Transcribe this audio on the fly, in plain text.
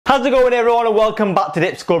How's it going, everyone, and welcome back to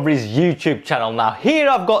Discovery's YouTube channel. Now here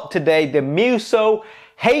I've got today the Musso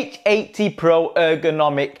H80 Pro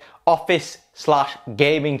Ergonomic office /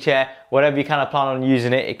 gaming chair. Whatever you kind of plan on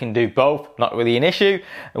using it, it can do both, not really an issue.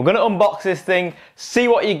 I'm going to unbox this thing, see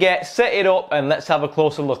what you get, set it up, and let's have a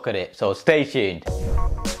closer look at it, so stay tuned.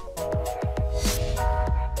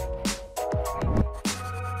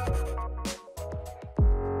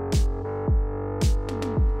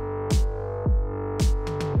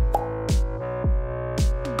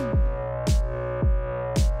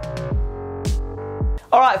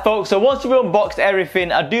 Alright folks, so once you've unboxed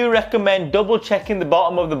everything, I do recommend double checking the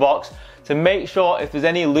bottom of the box to make sure if there's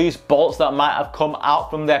any loose bolts that might have come out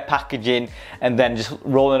from their packaging and then just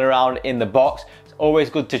rolling around in the box. It's always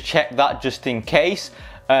good to check that just in case,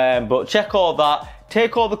 but check all that,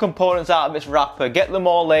 take all the components out of its wrapper, get them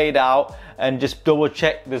all laid out, and just double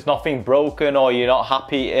check there's nothing broken or you're not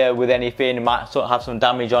happy with anything, you might sort of have some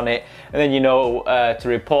damage on it, and then you know to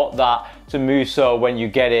report that to Musso when you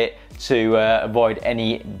get it, to avoid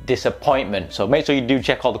any disappointment. So make sure you do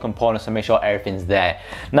check all the components and make sure everything's there.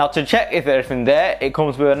 Now to check if everything's there, it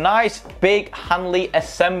comes with a nice big handly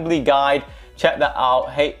assembly guide. Check that out,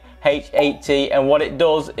 H80, and what it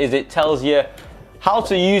does is it tells you how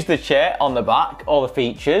to use the chair on the back, all the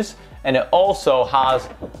features, and it also has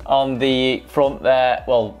on the front there,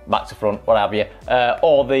 well, back to front, what have you,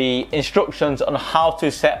 all the instructions on how to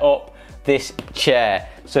set up this chair.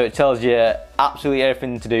 So it tells you absolutely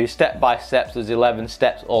everything to do, step by step. So there's 11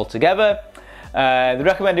 steps altogether. The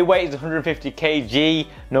recommended weight is 150 kg,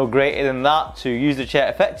 no greater than that, to use the chair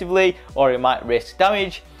effectively, or it might risk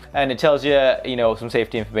damage. And it tells you, some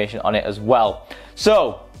safety information on it as well.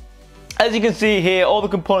 So as you can see here, all the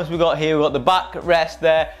components we've got here, we've got the back rest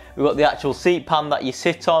there, we've got the actual seat pan that you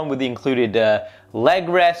sit on with the included leg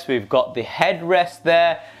rest, we've got the head rest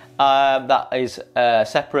there. That is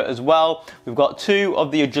separate as well. We've got two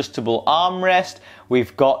of the adjustable armrest.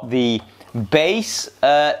 We've got the base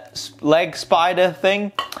leg spider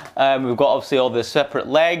thing. We've got obviously all the separate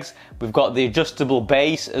legs. We've got the adjustable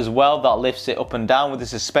base as well that lifts it up and down with the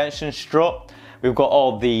suspension strut. We've got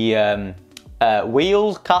all the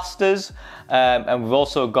wheel casters, and we've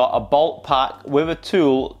also got a bolt pack with a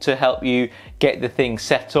tool to help you get the thing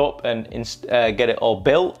set up and get it all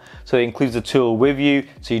built. So it includes the tool with you,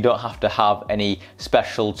 so you don't have to have any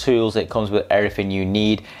special tools. It comes with everything you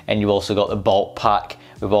need, and you've also got the bolt pack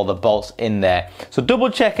with all the bolts in there. So double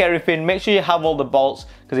check everything, make sure you have all the bolts,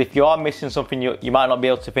 because if you are missing something, you might not be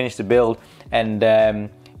able to finish the build, and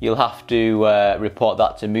you'll have to report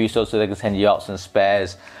that to Musso so they can send you out some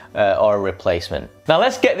spares or a replacement. Now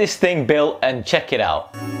let's get this thing built and check it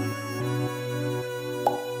out.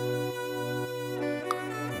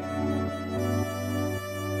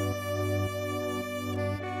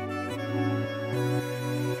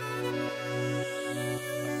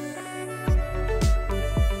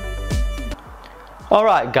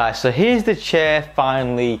 Alright guys, so here's the chair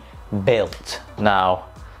finally built. Now,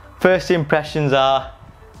 first impressions are,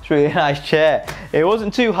 it's a really nice chair. It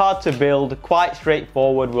wasn't too hard to build, quite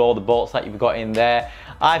straightforward with all the bolts that you've got in there.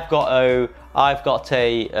 I've got a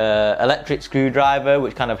electric screwdriver,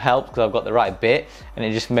 which kind of helps because I've got the right bit, and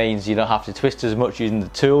it just means you don't have to twist as much using the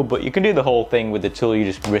tool, but you can do the whole thing with the tool. You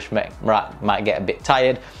just might get a bit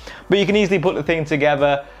tired, but you can easily put the thing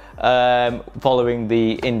together following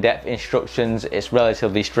the in-depth instructions. It's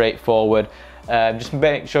relatively straightforward. Just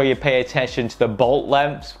make sure you pay attention to the bolt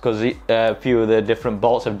lengths, because a few of the different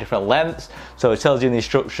bolts have different lengths, so it tells you in the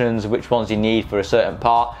instructions which ones you need for a certain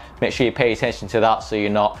part. Make sure you pay attention to that so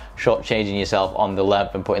you're not shortchanging yourself on the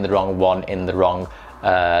length and putting the wrong one in the wrong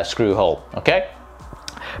screw hole, okay?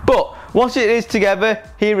 But once it is together,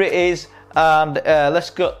 here it is, and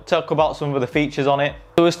let's talk about some of the features on it.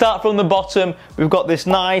 So we'll start from the bottom. We've got this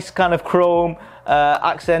nice kind of chrome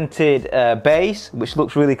accented base, which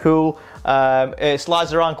looks really cool. It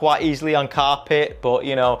slides around quite easily on carpet, but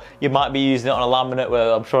you might be using it on a laminate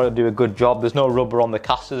where I'm sure it'll do a good job. There's no rubber on the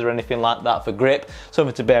casters or anything like that for grip,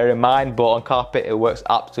 something to bear in mind, but on carpet it works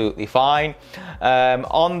absolutely fine.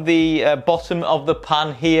 On the bottom of the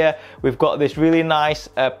pan here, we've got this really nice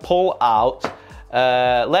pull out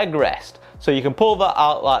leg rest. So you can pull that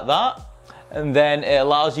out like that, and then it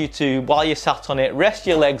allows you to, while you're sat on it, rest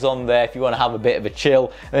your legs on there if you want to have a bit of a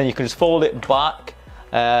chill, and then you can just fold it back.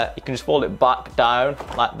 You can just fold it back down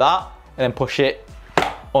like that, and then push it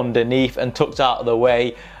underneath and tucked out of the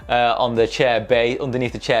way on the chair base,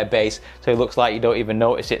 underneath the chair base, so it looks like you don't even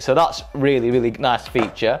notice it. So that's really nice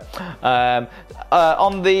feature. While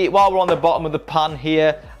we're on the bottom of the pan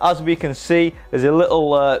here, as we can see, there's a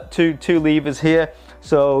little two levers here.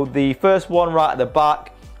 So the first one right at the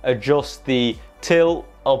back adjusts the tilt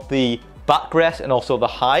of the backrest and also the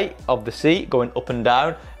height of the seat going up and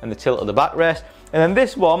down and the tilt of the backrest. And then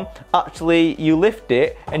this one, actually you lift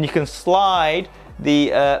it and you can slide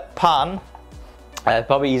the pan.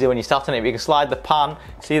 Probably easier when you sat on it, but you can slide the pan,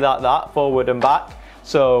 see that forward and back.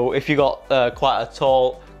 So if you got quite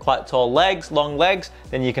tall legs, long legs,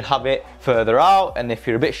 then you can have it further out. And if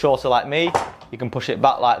you're a bit shorter like me, you can push it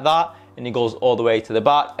back like that, and it goes all the way to the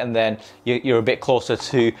back, and then you're a bit closer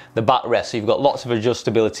to the backrest. So you've got lots of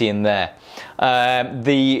adjustability in there.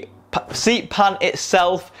 The seat pan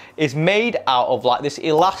itself is made out of like this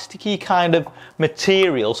elasticy kind of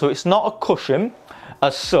material. So it's not a cushion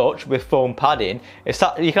as such with foam padding. It's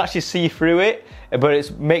that you can actually see through it, but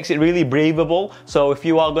it makes it really breathable. So if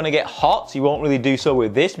you are going to get hot, you won't really do so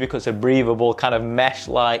with this because it's a breathable kind of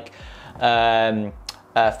mesh-like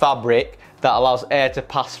fabric that allows air to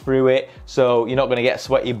pass through it. So you're not going to get a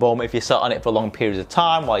sweaty bum if you sat on it for long periods of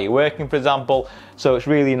time while you're working, for example. So it's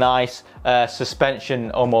really nice suspension,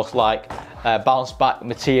 almost like bounce back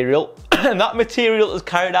material. And that material is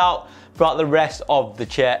carried out throughout the rest of the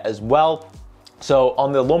chair as well. So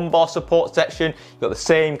on the lumbar support section, you've got the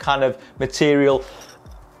same kind of material,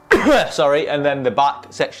 sorry, and then the back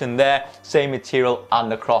section there, same material,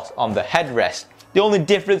 and across on the headrest. The only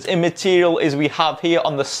difference in material is we have here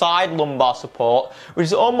on the side lumbar support, which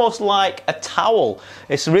is almost like a towel.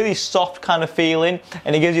 It's a really soft kind of feeling,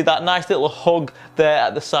 and it gives you that nice little hug there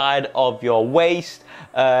at the side of your waist,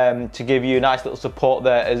 to give you a nice little support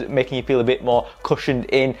there, making you feel a bit more cushioned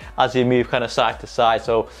in as you move kind of side to side.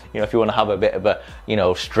 So, you know, if you want to have a bit of a, you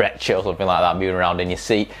know, stretch or something like that, moving around in your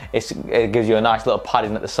seat, it gives you a nice little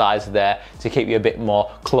padding at the sides there to keep you a bit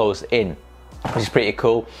more closed in, which is pretty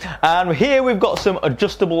cool. And here we've got some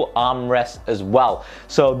adjustable armrests as well.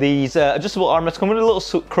 So these adjustable armrests come with a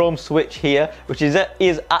little chrome switch here, which is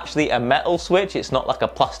actually a metal switch. It's not like a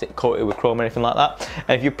plastic coated with chrome or anything like that.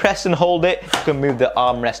 And if you press and hold it, you can move the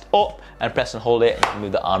armrest up, and press and hold it and you can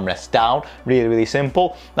move the armrest down. Really, really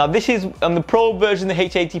simple. Now this is on the Pro version, the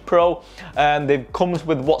H80 Pro, and it comes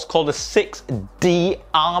with what's called a 6D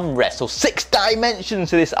armrest. So 6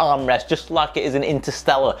 dimensions to this armrest, just like it is an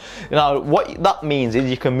Interstellar. Now what that means is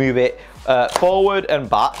you can move it forward and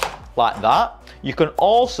back like that. You can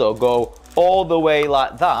also go all the way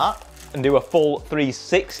like that and do a full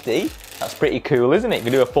 360. That's pretty cool, isn't it? You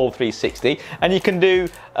can do a full 360, and you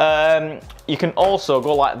can also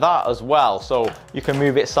go like that as well. So you can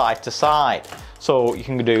move it side to side. So you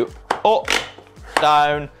can do up,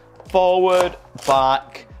 down, forward,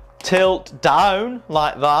 back, tilt down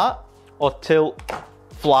like that, or tilt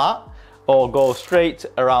flat, or go straight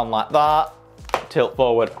around like that, tilt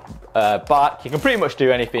forward, back. You can pretty much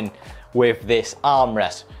do anything with this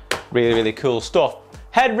armrest. Really, really cool stuff.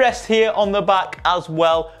 Headrest here on the back as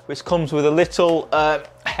well, which comes with a little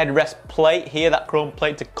headrest plate here, that chrome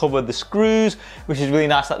plate to cover the screws, which is really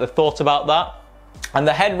nice that they thought about that. And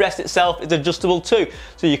the headrest itself is adjustable too,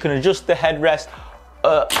 so you can adjust the headrest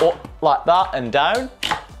up like that and down.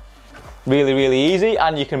 Really, really easy.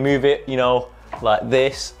 And you can move it, you know, like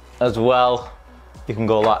this as well. You can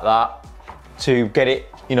go like that to get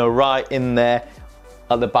it, you know, right in there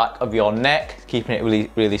at the back of your neck, keeping it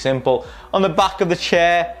really, really simple. On the back of the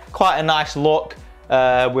chair, quite a nice look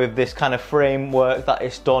with this kind of framework that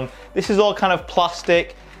it's done. This is all kind of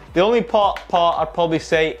plastic. The only part I'd probably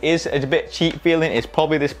say is a bit cheap feeling is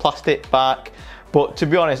probably this plastic back. But to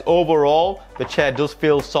be honest, overall, the chair does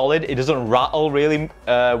feel solid. It doesn't rattle really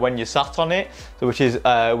when you sat on it, so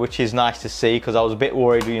which is nice to see, because I was a bit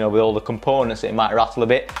worried, you know, with all the components, it might rattle a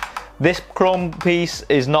bit. This chrome piece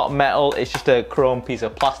is not metal, it's just a chrome piece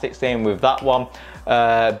of plastic, same with that one.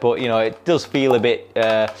 But you know, it does feel a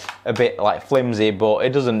bit like flimsy, but it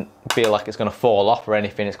doesn't feel like it's gonna fall off or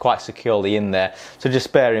anything. It's quite securely in there, so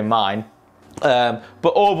just bear in mind. But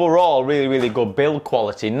overall, really, really good build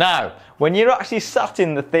quality. Now, when you're actually sat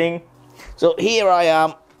in the thing, so here I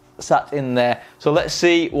am, sat in there. So let's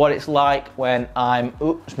see what it's like when I'm,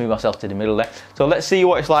 oops, move myself to the middle there. So let's see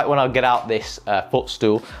what it's like when I get out this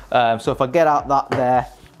footstool. So if I get out that there,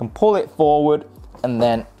 I can pull it forward and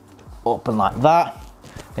then open like that,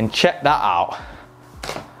 and check that out.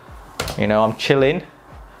 You know, I'm chilling.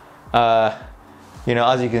 You know,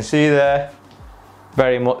 as you can see there,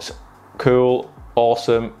 very much cool,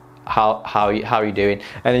 awesome. How you doing?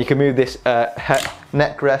 And then you can move this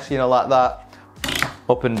neck rest, you know, like that,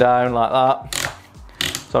 up and down like that.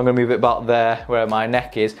 So I'm going to move it back there where my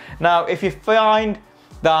neck is. Now, if you find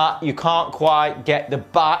that you can't quite get the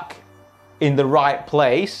back in the right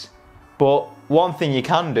place, But one thing you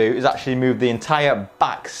can do is actually move the entire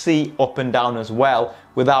back seat up and down as well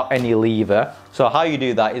without any lever. So how you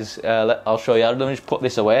do that is, I'll show you. Let me just put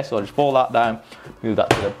this away. So I'll just fold that down, move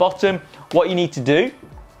that to the bottom. What you need to do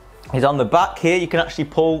is on the back here, you can actually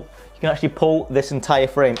pull this entire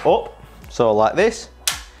frame up. So like this,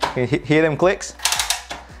 you can hear them clicks.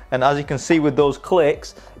 And as you can see with those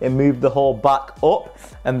clicks, it moved the whole back up.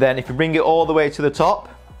 And then if you bring it all the way to the top,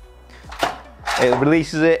 it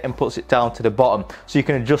releases it and puts it down to the bottom. So you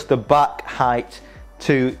can adjust the back height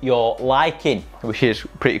to your liking, which is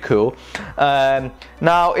pretty cool.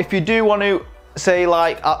 Now, if you do want to say,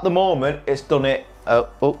 like at the moment, it's done it,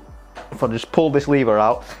 if I just pull this lever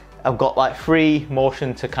out, I've got like free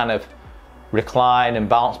motion to kind of recline and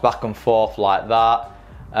bounce back and forth like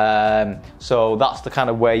that. So that's the kind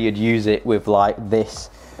of way you'd use it with like this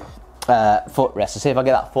footrest. So say if I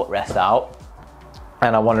get that footrest out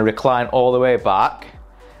and I want to recline all the way back,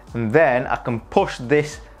 and then I can push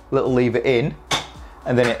this little lever in,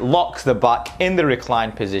 and then it locks the back in the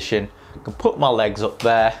recline position. I can put my legs up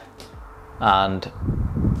there and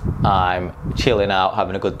I'm chilling out,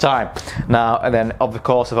 having a good time. Now, and then of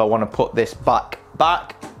course, if I want to put this back,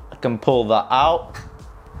 I can pull that out,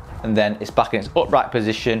 and then it's back in its upright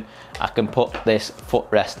position. I can put this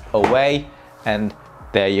footrest away, and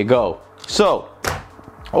there you go. So,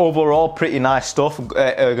 overall, pretty nice stuff,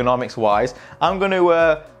 ergonomics wise. I'm going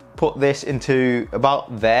to put this into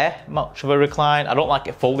about there, much of a recline. I don't like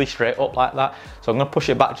it fully straight up like that, so I'm going to push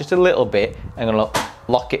it back just a little bit. I'm going to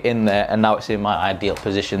lock it in there, and now it's in my ideal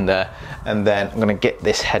position there. And then I'm going to get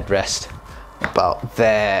this headrest about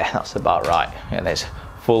there. That's about right, and it's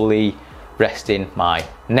fully resting my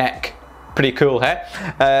neck. Pretty cool, hey?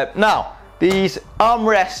 Now, these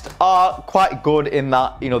armrests are quite good in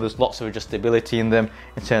that, you know, there's lots of adjustability in them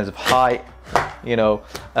in terms of height, you know,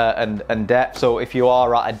 and depth. So if you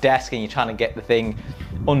are at a desk and you're trying to get the thing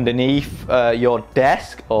underneath your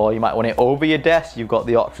desk, or you might want it over your desk, you've got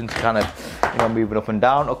the option to kind of, you know, move it up and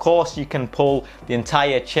down. Of course, you can pull the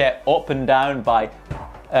entire chair up and down by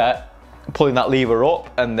pulling that lever up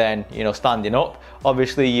and then, you know, standing up.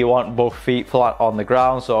 Obviously, you want both feet flat on the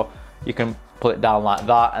ground, so you can pull it down like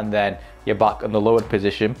that, and then you're back in the lowered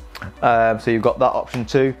position. So you've got that option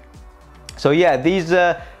too. So yeah, these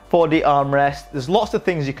 4D armrests, there's lots of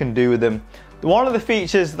things you can do with them. One of the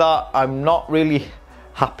features that I'm not really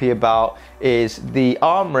happy about is the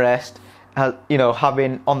armrest, you know,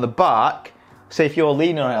 having on the back, say if you're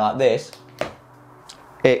leaning on it like this,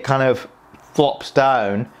 it kind of flops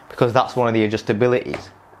down because that's one of the adjustabilities.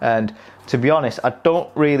 And to be honest, I don't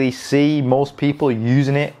really see most people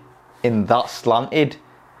using it in that slanted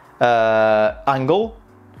angle.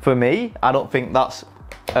 For me, I don't think that's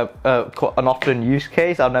an often use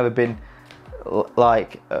case. I've never been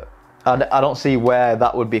like, I don't see where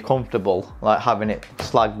that would be comfortable, like having it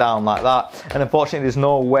slagged down like that. And unfortunately, there's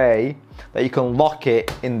no way that you can lock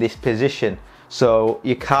it in this position. So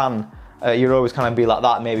you can, you're always kind of be like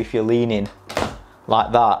that, maybe if you're leaning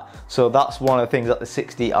like that. So that's one of the things that the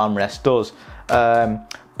 6D armrest does.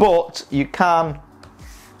 But you can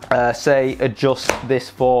say adjust this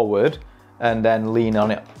forward and then lean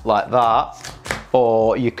on it like that,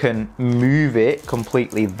 or you can move it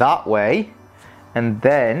completely that way, and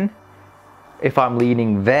then if I'm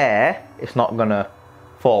leaning there, it's not gonna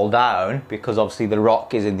fall down because obviously the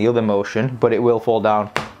rock is in the other motion, but it will fall down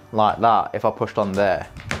like that if I pushed on there.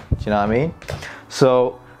 Do you know what I mean?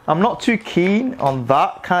 So I'm not too keen on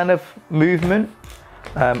that kind of movement.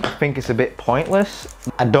 I think it's a bit pointless.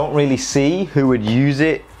 I don't really see who would use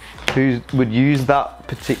it, who would use that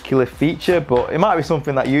particular feature, but it might be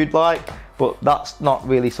something that you'd like, but that's not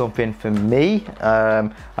really something for me.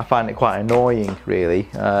 I find it quite annoying, really.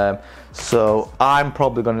 So I'm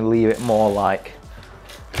probably going to leave it more like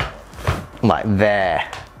there,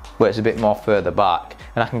 where it's a bit more further back,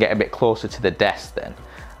 and I can get a bit closer to the desk then.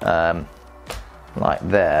 Like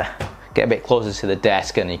there. Get a bit closer to the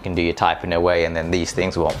desk and you can do your typing away, and then these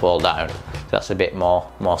things won't fall down. So that's a bit more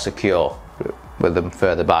secure with them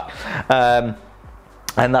further back.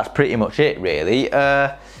 And that's pretty much it, really.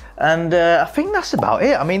 I think that's about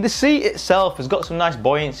it. I mean, the seat itself has got some nice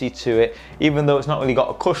buoyancy to it, even though it's not really got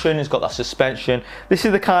a cushion, it's got that suspension. This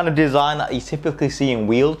is the kind of design that you typically see in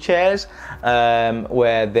wheelchairs,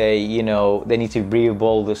 where they, you know, they need to be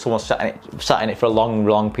breathable. There's someone sat in it for a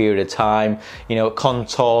long period of time. You know, it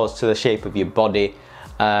contours to the shape of your body.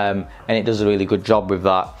 And it does a really good job with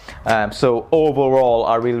that. So overall,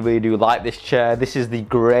 I really do like this chair. This is the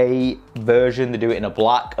grey version. They do it in a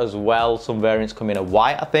black as well. Some variants come in a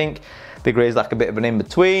white, I think. The grey is like a bit of an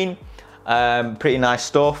in-between. Pretty nice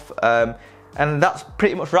stuff. And that's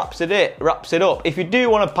pretty much wraps it up. If you do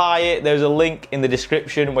want to buy it, there's a link in the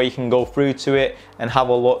description where you can go through to it and have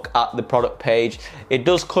a look at the product page. It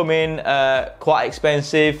does come in quite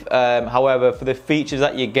expensive. However, for the features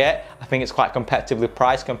that you get, I think it's quite competitively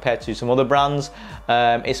priced compared to some other brands.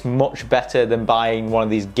 It's much better than buying one of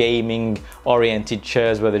these gaming oriented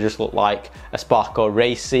chairs where they just look like a Sparko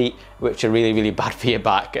race seat, which are really, really bad for your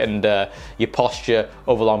back and your posture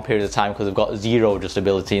over long periods of time because they've got zero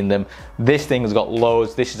adjustability in them. This thing's got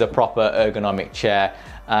loads. This is a proper ergonomic chair,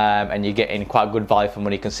 and you're getting quite good value for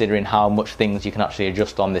money considering how much things you can actually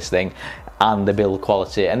adjust on this thing and the build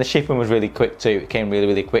quality. And the shipping was really quick too. It came really,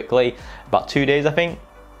 really quickly, about 2 days, I think.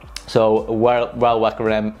 So well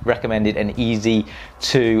recommended and easy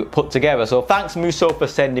to put together. So thanks Musso for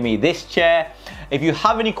sending me this chair. If you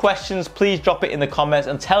have any questions, please drop it in the comments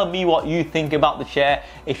and tell me what you think about the chair.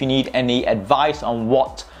 If you need any advice on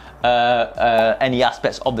what any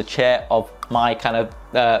aspects of the chair of my kind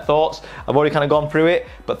of thoughts, I've already kind of gone through it.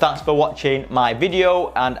 But thanks for watching my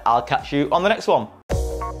video and I'll catch you on the next one.